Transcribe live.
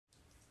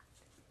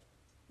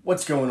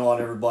What's going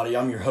on, everybody?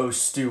 I'm your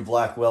host, Stu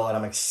Blackwell, and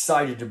I'm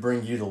excited to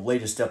bring you the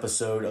latest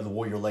episode of the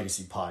Warrior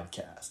Legacy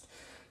podcast.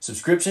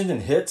 Subscriptions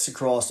and hits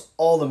across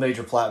all the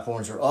major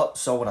platforms are up,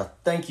 so I want to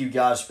thank you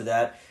guys for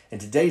that. And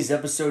today's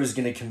episode is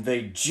going to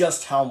convey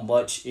just how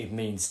much it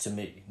means to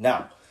me.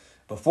 Now,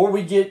 before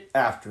we get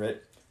after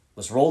it,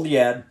 let's roll the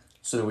ad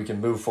so that we can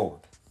move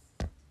forward.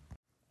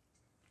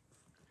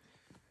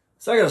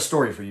 So I got a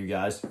story for you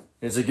guys.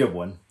 It's a good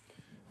one.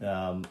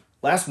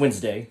 Last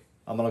Wednesday,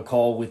 I'm on a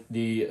call with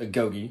the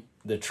Agogi,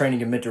 the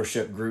training and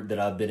mentorship group that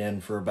I've been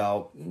in for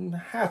about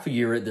half a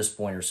year at this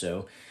point or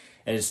so.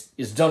 And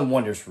it's done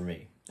wonders for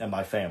me and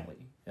my family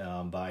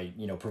by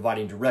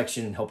providing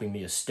direction and helping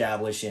me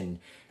establish and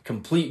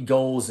complete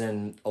goals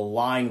and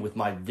align with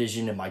my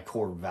vision and my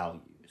core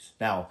values.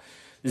 Now,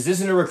 this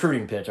isn't a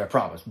recruiting pitch, I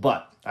promise,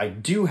 but I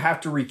do have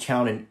to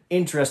recount an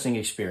interesting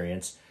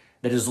experience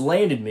that has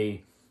landed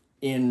me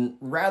in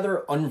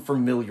rather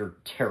unfamiliar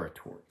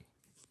territory.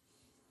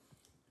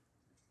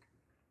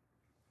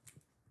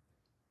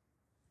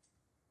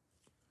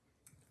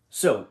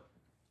 So,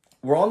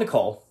 we're on the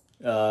call,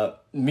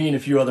 me and a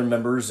few other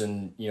members,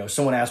 and,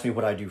 someone asked me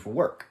what I do for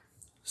work.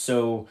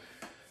 So,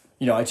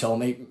 I tell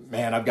them, hey,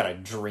 man, I've got a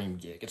dream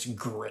gig. It's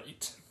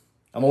great.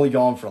 I'm only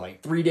gone for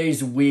like 3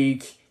 days a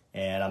week,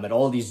 and I'm at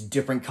all these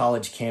different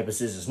college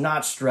campuses. It's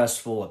not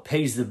stressful. It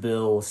pays the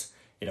bills.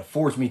 It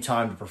affords me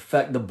time to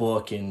perfect the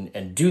book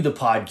and do the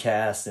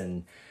podcast,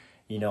 and,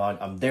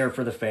 I'm there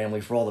for the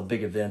family, for all the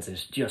big events, and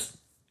it's just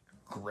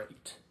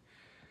great.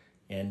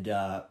 And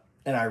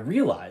I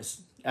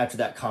realized after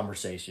that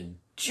conversation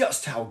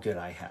just how good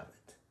I have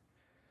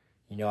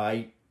it.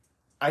 I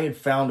had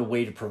found a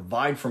way to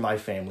provide for my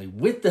family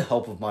with the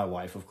help of my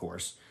wife, of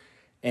course,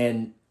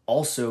 and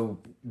also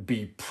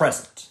be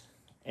present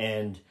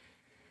and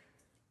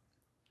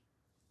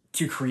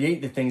to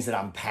create the things that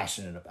I'm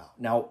passionate about.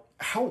 Now,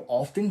 how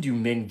often do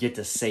men get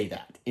to say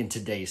that in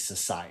today's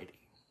society?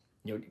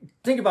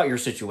 Think about your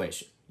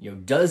situation.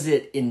 Does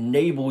it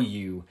enable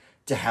you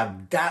to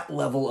have that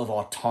level of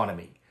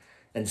autonomy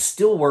and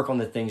still work on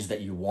the things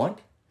that you want?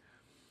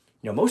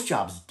 Most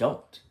jobs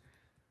don't.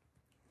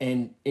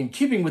 And in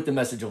keeping with the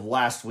message of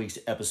last week's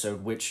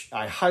episode, which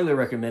I highly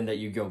recommend that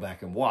you go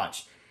back and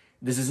watch,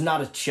 this is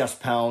not a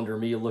chest pound or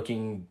me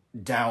looking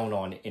down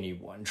on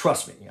anyone.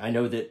 Trust me, I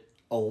know that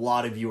a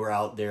lot of you are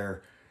out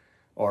there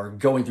are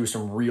going through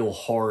some real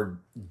hard,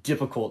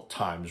 difficult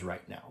times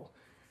right now.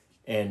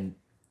 And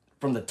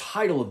from the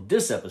title of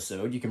this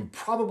episode, you can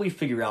probably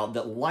figure out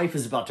that life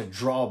is about to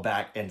draw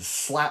back and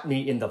slap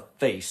me in the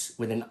face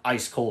with an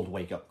ice-cold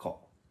wake-up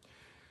call.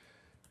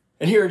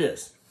 And here it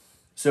is.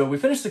 So we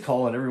finished the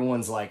call and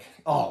everyone's like,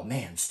 oh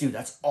man, Stu,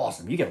 that's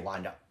awesome. You get it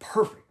lined up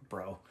perfect,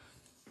 bro.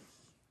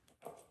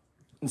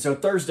 And so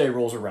Thursday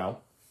rolls around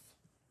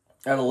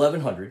at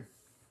 1100,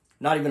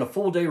 not even a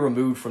full day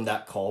removed from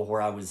that call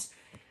where I was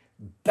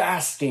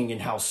basking in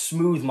how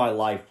smooth my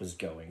life was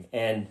going.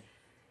 And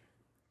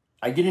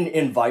I get an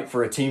invite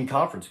for a team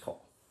conference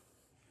call.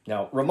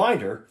 Now,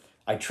 reminder,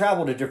 I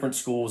travel to different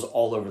schools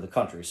all over the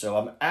country, so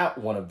I'm at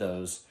one of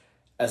those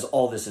as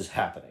all this is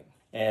happening.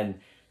 And,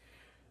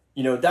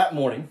 that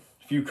morning,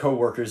 a few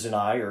coworkers and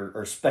I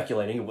are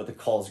speculating what the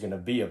call is going to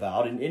be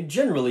about. And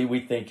generally, we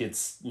think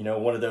it's,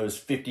 one of those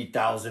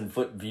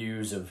 50,000-foot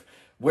views of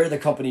where the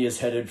company is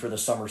headed for the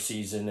summer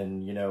season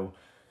and,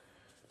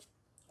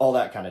 all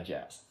that kind of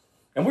jazz.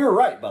 And we were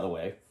right, by the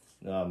way.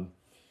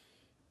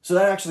 So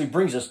that actually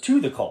brings us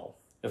to the call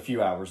a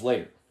few hours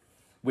later,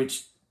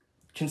 which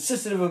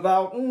consisted of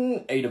about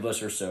 8 of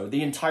us or so,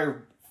 the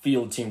entire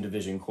field team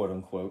division, quote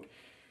unquote,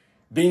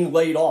 being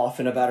laid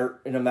off in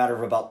a matter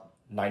of about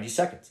 90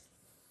 seconds.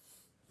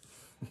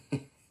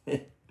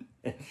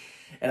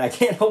 And I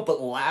can't help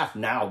but laugh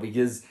now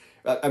because,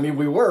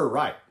 we were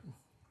right.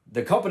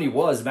 The company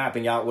was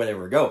mapping out where they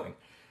were going.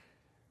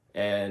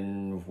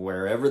 And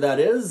wherever that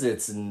is,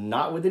 it's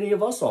not with any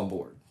of us on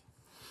board.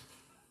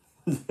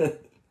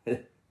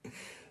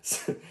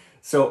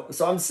 So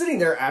I'm sitting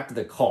there after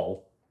the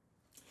call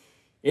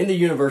in the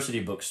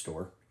university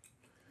bookstore,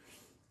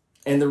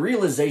 and the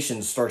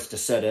realization starts to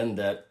set in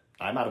that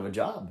I'm out of a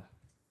job.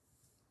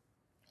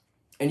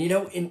 And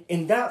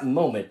in that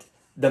moment,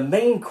 the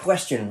main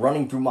question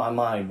running through my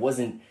mind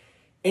wasn't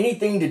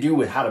anything to do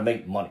with how to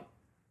make money.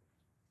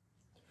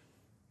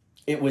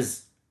 It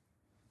was,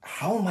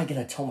 how am I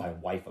going to tell my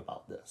wife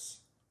about this?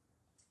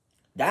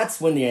 That's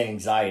when the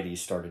anxiety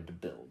started to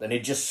build, and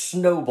it just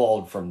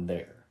snowballed from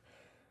there.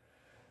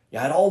 I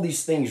had all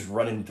these things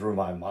running through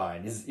my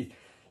mind.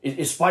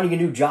 Is finding a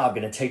new job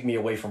going to take me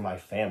away from my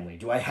family?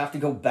 Do I have to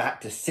go back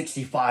to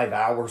 65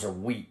 hours a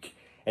week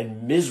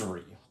and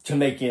misery to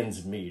make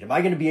ends meet? Am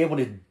I going to be able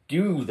to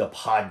do the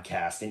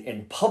podcast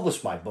and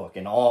publish my book?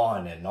 And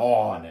on and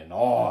on and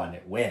on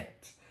it went.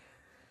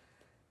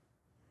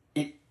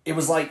 It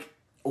was like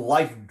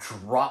life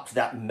dropped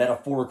that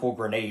metaphorical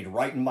grenade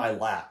right in my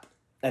lap.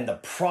 And the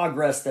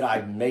progress that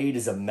I made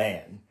as a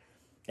man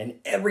and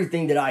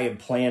everything that I had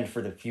planned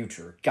for the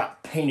future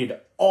got painted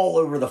all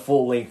over the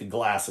full-length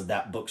glass of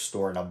that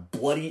bookstore in a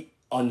bloody,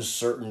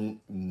 uncertain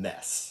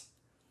mess.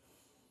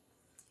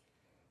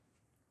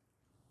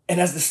 And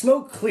as the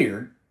smoke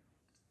cleared,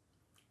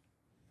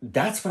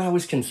 that's what I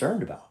was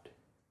concerned about.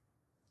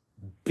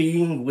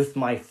 Being with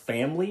my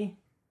family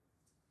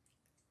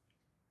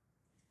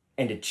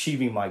and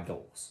achieving my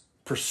goals,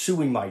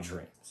 pursuing my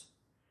dreams.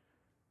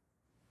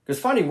 Because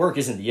finding work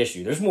isn't the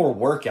issue. There's more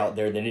work out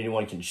there than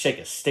anyone can shake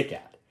a stick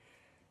at.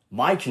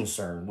 My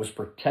concern was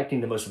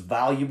protecting the most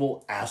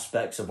valuable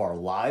aspects of our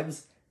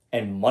lives,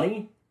 and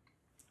money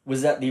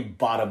was at the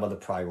bottom of the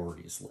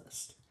priorities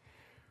list.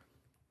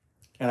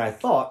 And I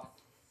thought,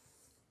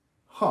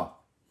 well,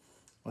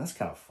 that's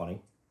kind of funny.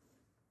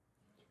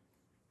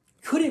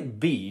 Could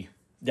it be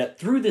that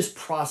through this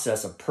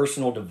process of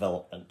personal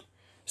development,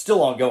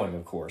 still ongoing,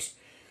 of course,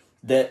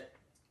 that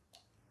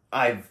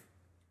I've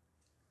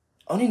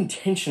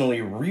unintentionally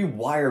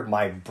rewired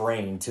my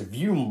brain to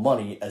view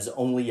money as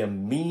only a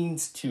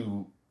means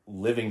to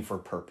living for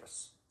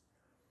purpose?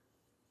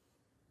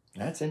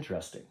 That's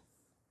interesting.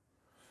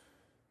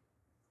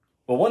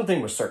 Well, one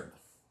thing was certain.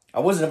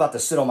 I wasn't about to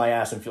sit on my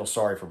ass and feel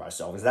sorry for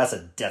myself, because that's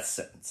a death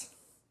sentence.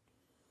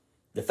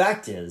 The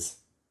fact is,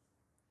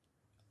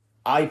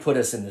 I put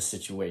us in this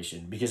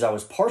situation because I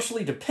was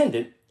partially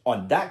dependent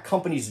on that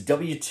company's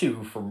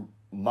W-2 for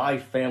my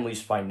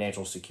family's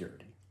financial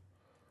security.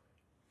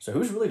 So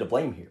who's really to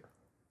blame here?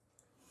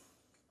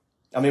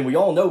 I mean, we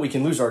all know we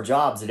can lose our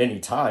jobs at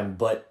any time,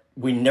 but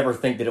we never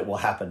think that it will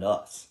happen to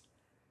us.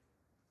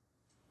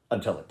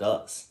 Until it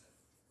does.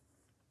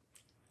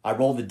 I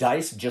rolled the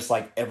dice just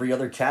like every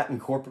other cat in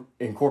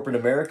corporate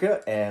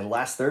America, and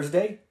last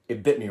Thursday,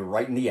 it bit me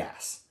right in the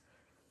ass.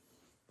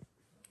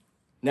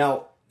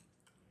 Now,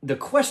 the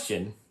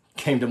question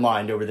came to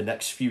mind over the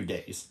next few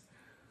days.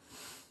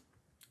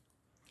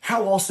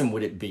 How awesome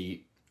would it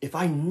be if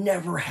I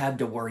never had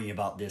to worry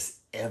about this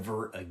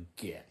ever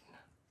again?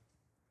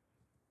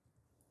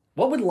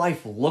 What would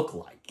life look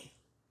like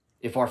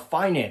if our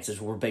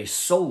finances were based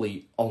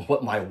solely on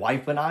what my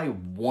wife and I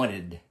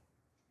wanted?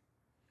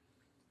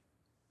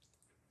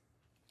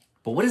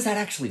 But what does that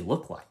actually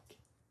look like?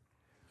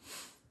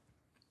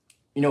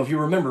 You know, if you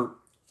remember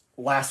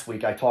last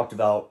week, I talked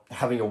about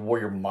having a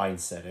warrior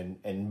mindset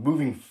and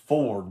moving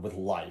forward with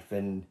life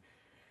and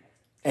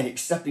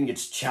accepting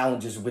its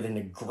challenges with an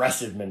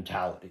aggressive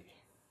mentality.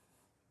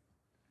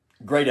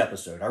 Great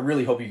episode. I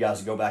really hope you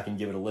guys go back and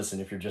give it a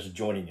listen if you're just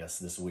joining us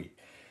this week.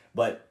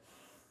 But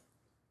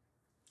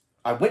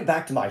I went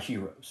back to my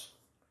heroes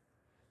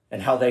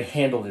and how they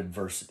handled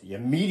adversity.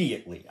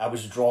 Immediately, I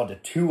was drawn to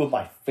two of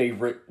my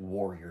favorite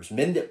warriors,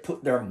 men that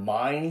put their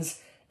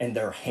minds and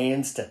their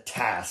hands to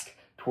task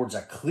towards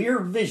a clear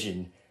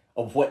vision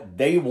of what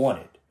they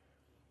wanted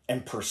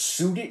and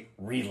pursued it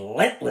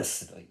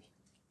relentlessly.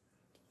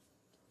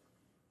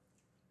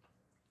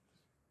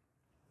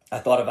 I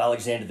thought of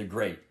Alexander the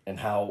Great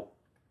and how,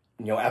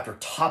 after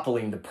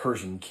toppling the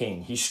Persian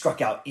king, he struck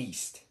out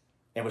east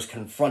and was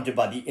confronted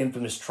by the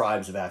infamous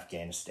tribes of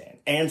Afghanistan,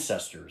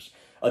 ancestors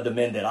of the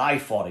men that I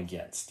fought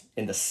against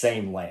in the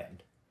same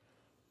land.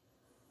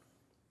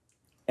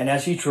 And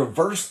as he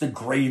traversed the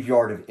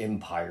graveyard of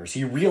empires,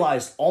 he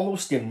realized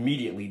almost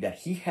immediately that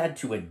he had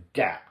to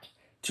adapt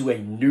to a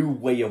new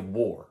way of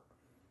war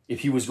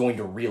if he was going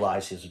to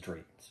realize his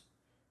dreams.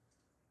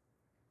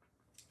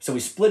 So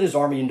he split his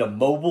army into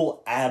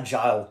mobile,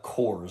 agile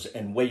corps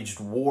and waged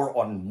war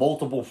on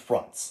multiple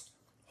fronts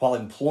while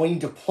employing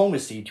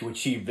diplomacy to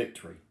achieve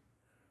victory.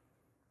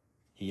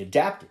 He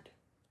adapted.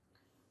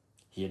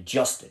 He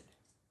adjusted.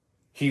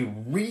 He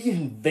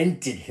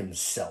reinvented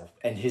himself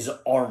and his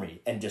army,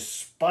 and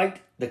despite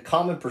the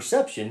common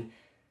perception,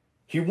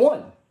 he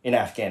won in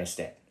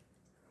Afghanistan.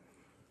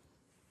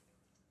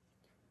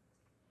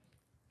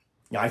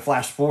 Now I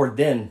flash forward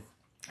then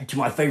to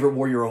my favorite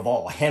warrior of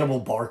all, Hannibal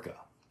Barca.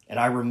 And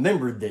I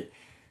remembered that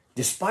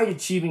despite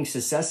achieving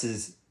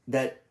successes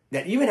that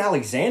even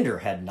Alexander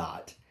had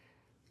not,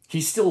 he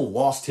still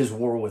lost his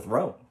war with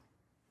Rome.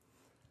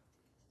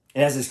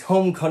 And as his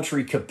home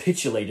country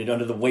capitulated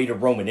under the weight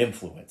of Roman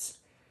influence,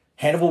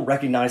 Hannibal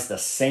recognized the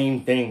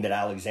same thing that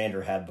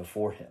Alexander had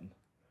before him,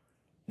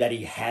 that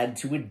he had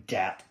to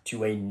adapt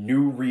to a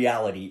new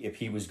reality if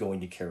he was going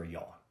to carry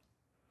on.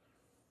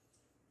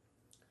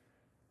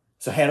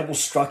 So Hannibal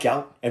struck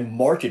out and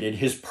marketed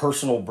his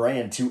personal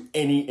brand to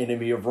any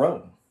enemy of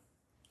Rome.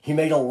 He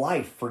made a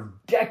life for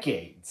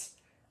decades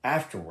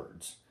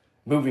afterwards,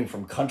 moving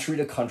from country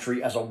to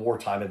country as a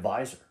wartime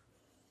advisor.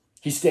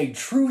 He stayed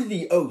true to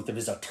the oath of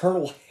his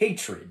eternal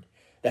hatred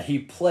that he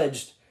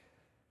pledged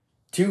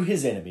to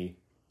his enemy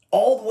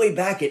all the way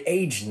back at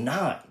age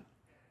 9.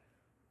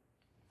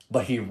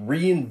 But he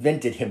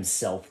reinvented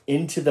himself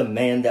into the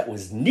man that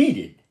was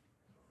needed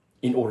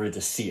in order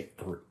to see it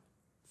through.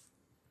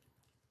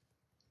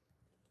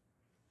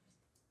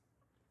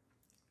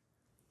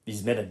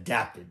 These men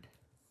adapted.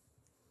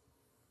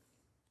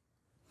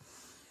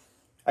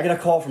 I got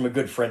a call from a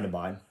good friend of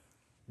mine,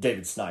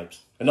 David Snipes,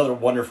 another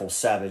wonderful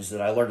savage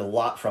that I learned a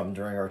lot from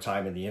during our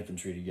time in the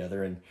infantry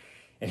together. And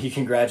he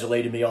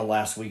congratulated me on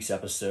last week's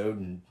episode.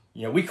 And,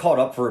 we caught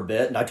up for a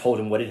bit and I told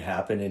him what had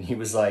happened. And he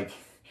was like,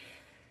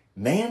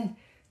 man,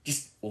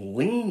 just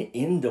lean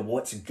into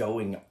what's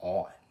going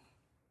on.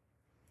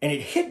 And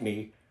it hit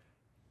me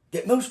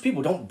that most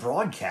people don't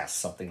broadcast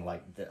something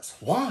like this.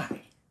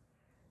 Why?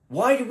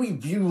 Why do we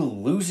view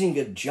losing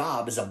a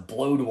job as a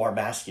blow to our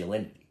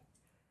masculinity?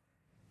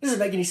 It doesn't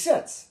make any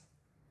sense.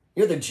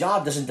 The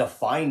job doesn't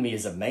define me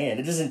as a man.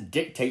 It doesn't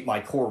dictate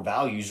my core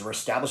values or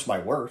establish my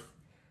worth.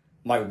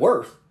 My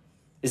worth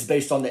is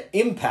based on the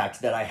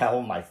impact that I have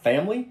on my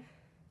family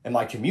and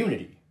my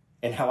community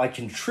and how I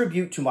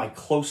contribute to my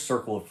close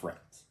circle of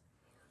friends.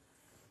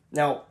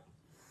 Now,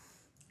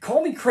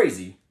 call me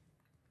crazy,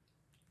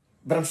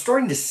 but I'm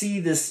starting to see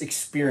this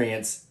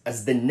experience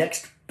as the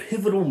next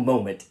pivotal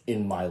moment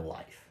in my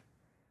life.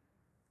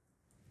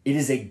 It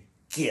is a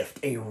gift,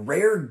 a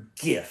rare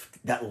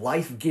gift that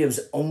life gives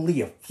only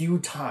a few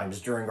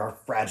times during our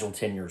fragile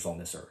tenures on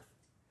this earth.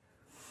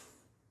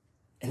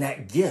 And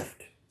that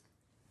gift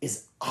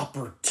is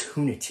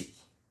opportunity.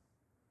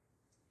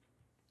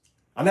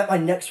 I'm at my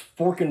next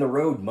fork in the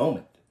road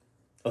moment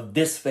of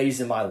this phase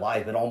in my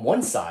life. And on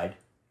one side,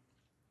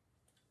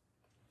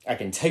 I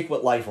can take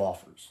what life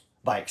offers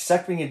by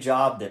accepting a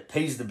job that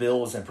pays the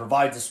bills and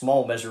provides a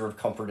small measure of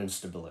comfort and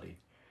stability.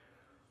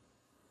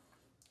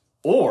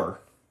 Or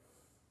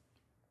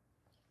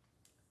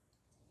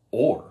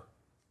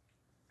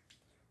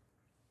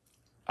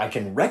I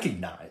can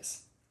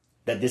recognize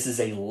that this is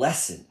a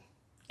lesson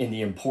in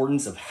the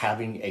importance of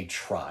having a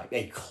tribe,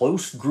 a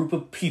close group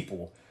of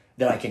people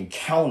that I can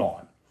count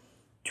on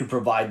to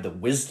provide the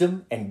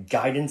wisdom and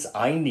guidance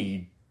I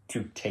need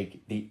to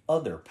take the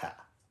other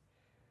path,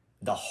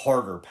 the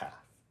harder path,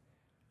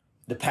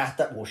 the path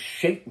that will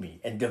shape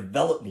me and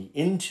develop me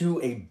into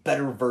a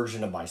better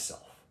version of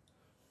myself,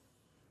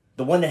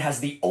 the one that has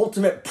the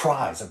ultimate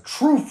prize of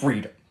true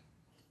freedom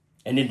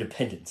and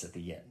independence at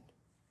the end.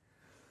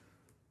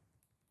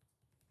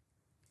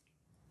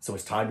 So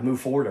it's time to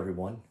move forward,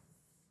 everyone.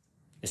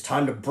 It's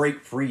time to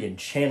break free and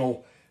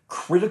channel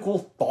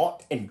critical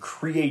thought and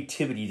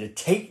creativity to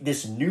take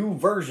this new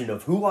version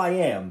of who I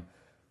am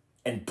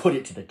and put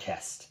it to the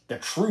test, the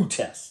true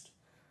test,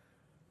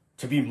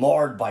 to be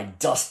marred by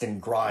dust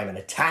and grime and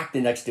attack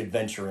the next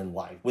adventure in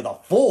life with a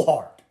full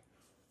heart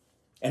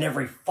and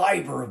every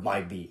fiber of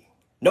my being.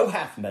 No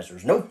half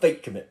measures, no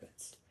fake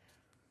commitments.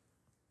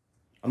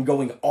 I'm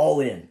going all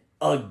in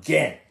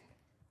again.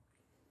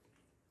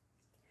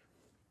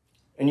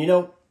 And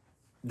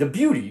the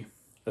beauty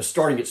of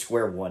starting at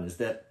square one is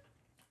that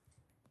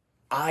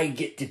I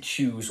get to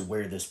choose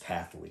where this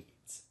path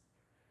leads.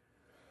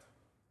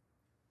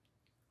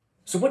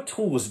 So what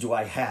tools do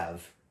I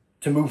have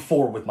to move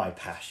forward with my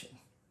passion?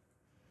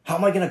 How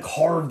am I going to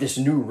carve this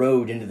new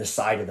road into the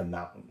side of the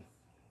mountain?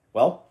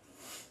 Well,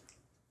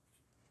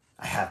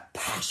 I have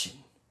passion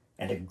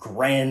and a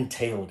grand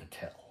tale to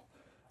tell,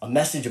 a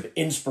message of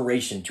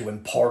inspiration to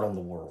impart on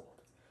the world.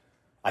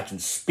 I can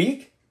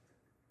speak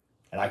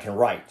and I can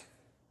write,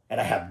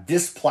 and I have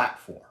this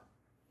platform.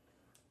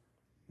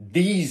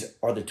 These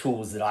are the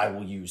tools that I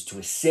will use to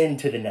ascend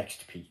to the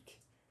next peak,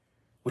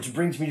 which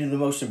brings me to the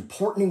most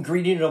important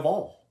ingredient of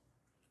all.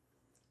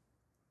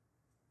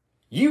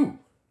 You.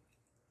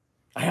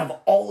 I have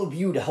all of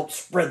you to help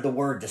spread the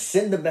word, to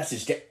send the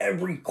message to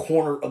every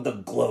corner of the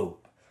globe,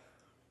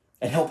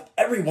 and help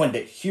everyone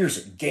that hears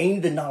it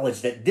gain the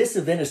knowledge that this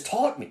event has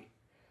taught me,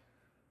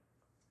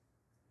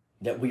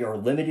 that we are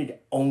limited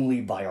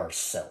only by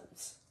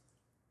ourselves.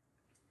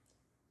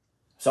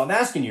 So I'm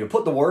asking you to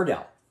put the word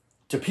out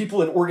to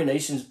people and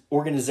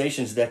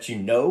organizations that you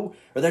know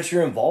or that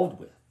you're involved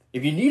with.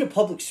 If you need a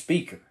public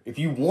speaker, if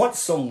you want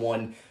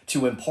someone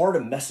to impart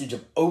a message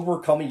of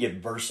overcoming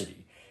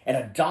adversity and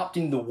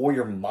adopting the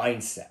warrior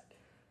mindset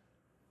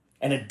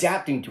and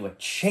adapting to a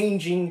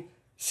changing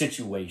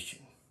situation,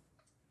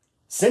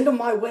 send them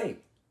my way.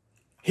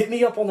 Hit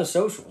me up on the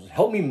socials.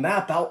 Help me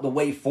map out the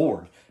way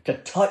forward to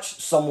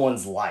touch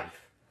someone's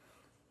life.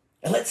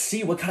 And let's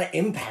see what kind of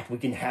impact we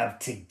can have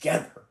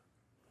together.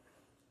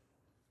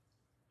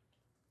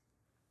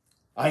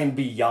 I am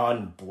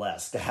beyond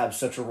blessed to have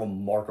such a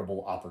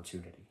remarkable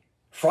opportunity,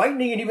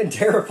 frightening and even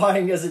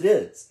terrifying as it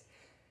is.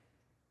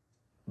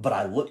 But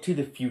I look to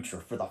the future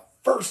for the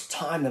first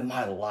time in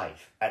my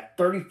life at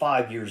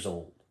 35 years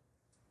old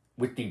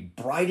with the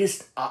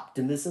brightest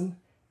optimism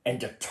and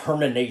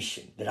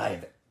determination that I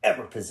have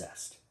ever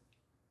possessed.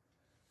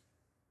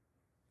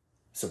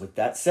 So with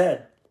that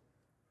said,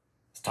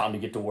 it's time to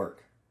get to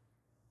work.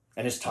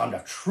 And it's time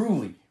to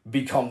truly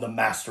become the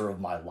master of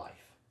my life.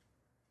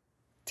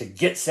 To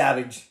get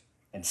savage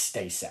and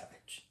stay savage.